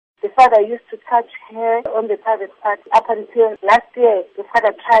father used to touch her on the private part up until last year. The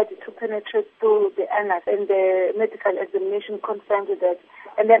father tried to penetrate through the anus, and the medical examination confirmed that.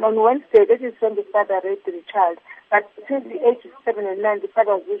 And then on Wednesday, this is when the father raped the child. But since the age of 7 and 9, the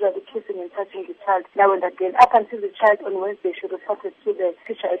father was usually kissing and touching the child now and again. Up until the child on Wednesday, she reported to the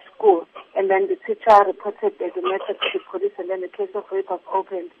teacher at school. And then the teacher reported the matter to the police, and then the case of rape was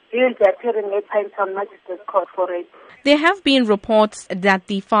opened. He will be appearing at Pinetown Magistrates Court for rape. There have been reports that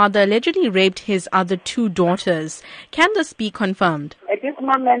the father allegedly raped his other 2 daughters. Can this be confirmed? At this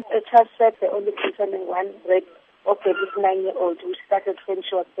moment, the child said they're only concerning one rape of this 9-year-old, which started when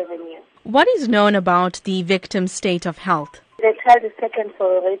she was 7 years. What is known about the victim's state of health? The child is taken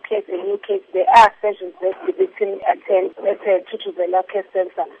for a rape case, a new case. There are sessions that the victim attends at a Tutumbela care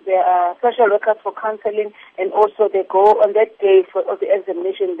center. There are social workers for counseling, and also they go on that day for the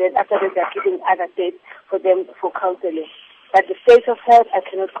examination. Then after that, they are giving other dates for them for counseling. But the state of health, I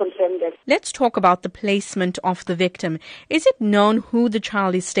cannot confirm that. Let's talk about the placement of the victim. Is it known who the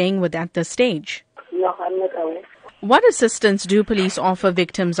child is staying with at this stage? No, I'm not aware. What assistance do police offer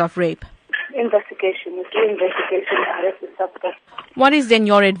victims of rape? Investigation. We do investigation, arrest the suspect. What is then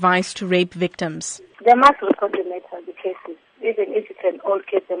your advice to rape victims? They must report the matter, the cases. Even if it's an old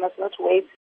case, they must not wait